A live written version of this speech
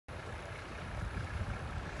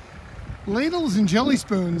Ladles and jelly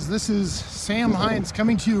spoons. This is Sam Hines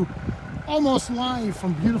coming to you almost live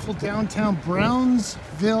from beautiful downtown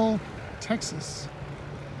Brownsville, Texas.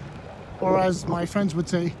 Or as my friends would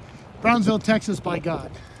say, Brownsville, Texas by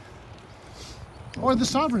God. Or the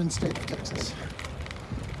sovereign state of Texas.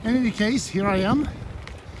 In any case, here I am.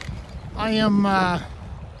 I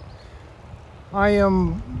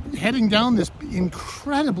am heading down this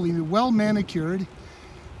incredibly well manicured,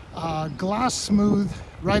 glass smooth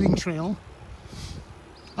riding trail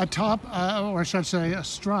atop, or should I say,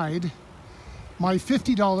 astride my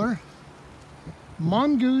 $50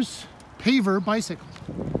 Mongoose paver bicycle.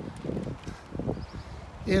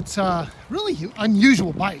 It's a really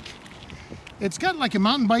unusual bike. It's got like a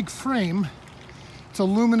mountain bike frame. It's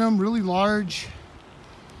aluminum, really large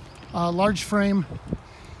frame,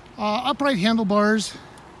 upright handlebars.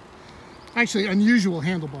 Actually, unusual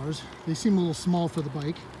handlebars. They seem a little small for the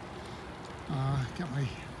bike. Got my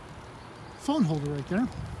phone holder right there.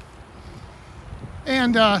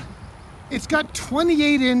 And it's got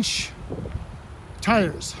 28-inch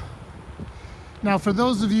tires. Now, for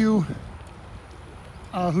those of you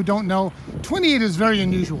who don't know, 28 is very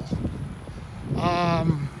unusual.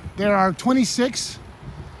 There are 26,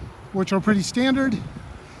 which are pretty standard.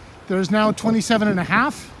 There's now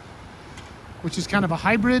 27.5, which is kind of a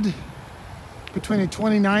hybrid between a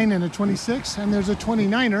 29 and a 26, and there's a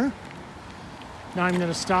 29er. Now I'm going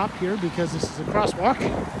to stop here because this is a crosswalk.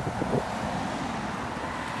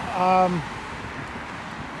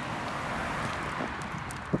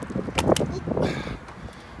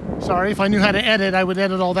 Sorry, if I knew how to edit, I would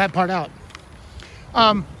edit all that part out.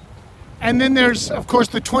 And then there's, of course,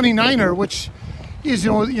 the 29er, which is,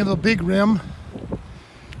 you know, the big rim,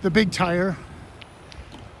 the big tire.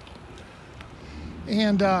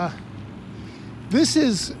 And this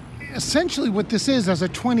is essentially what this is as a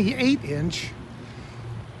 28-inch.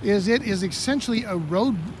 It is essentially a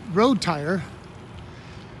road tire,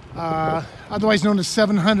 otherwise known as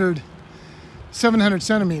 700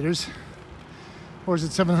 centimeters, or is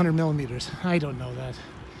it 700 millimeters? I don't know that.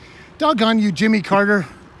 Doggone you, Jimmy Carter.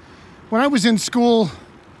 When I was in school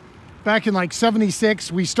back in like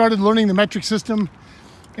 '76, we started learning the metric system,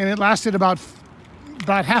 and it lasted about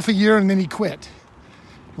half a year, and then he quit.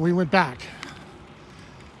 And we went back.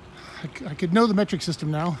 I could know the metric system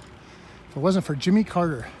now if it wasn't for Jimmy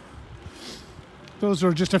Carter. Those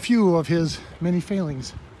are just a few of his many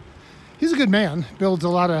failings. He's a good man, builds a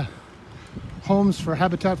lot of homes for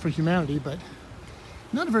Habitat for Humanity, but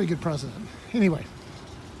not a very good president. Anyway.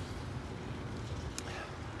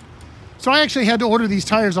 So I actually had to order these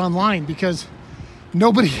tires online because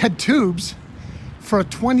nobody had tubes for a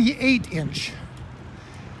 28-inch.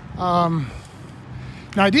 Now,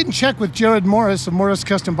 I didn't check with Jared Morris of Morris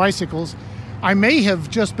Custom Bicycles. I may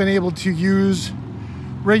have just been able to use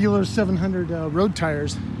regular 700 road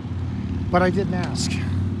tires, but I didn't ask.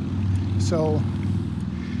 So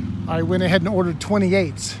I went ahead and ordered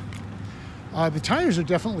 28s. The tires are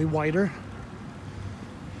definitely wider.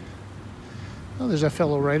 Oh, there's a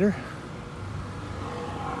fellow rider.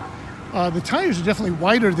 The tires are definitely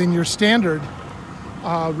wider than your standard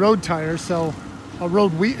road tires. So a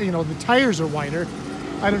road wheel, the tires are wider.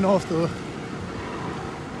 I don't know if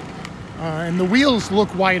and the wheels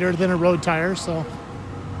look wider than a road tire. So,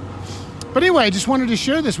 but anyway, I just wanted to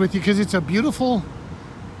share this with you because it's a beautiful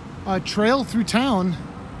trail through town,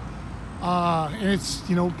 and it's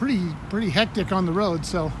pretty hectic on the road.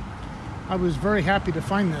 So, I was very happy to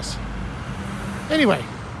find this. Anyway,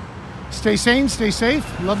 stay sane, stay safe.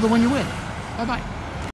 Love the one you win. Bye bye.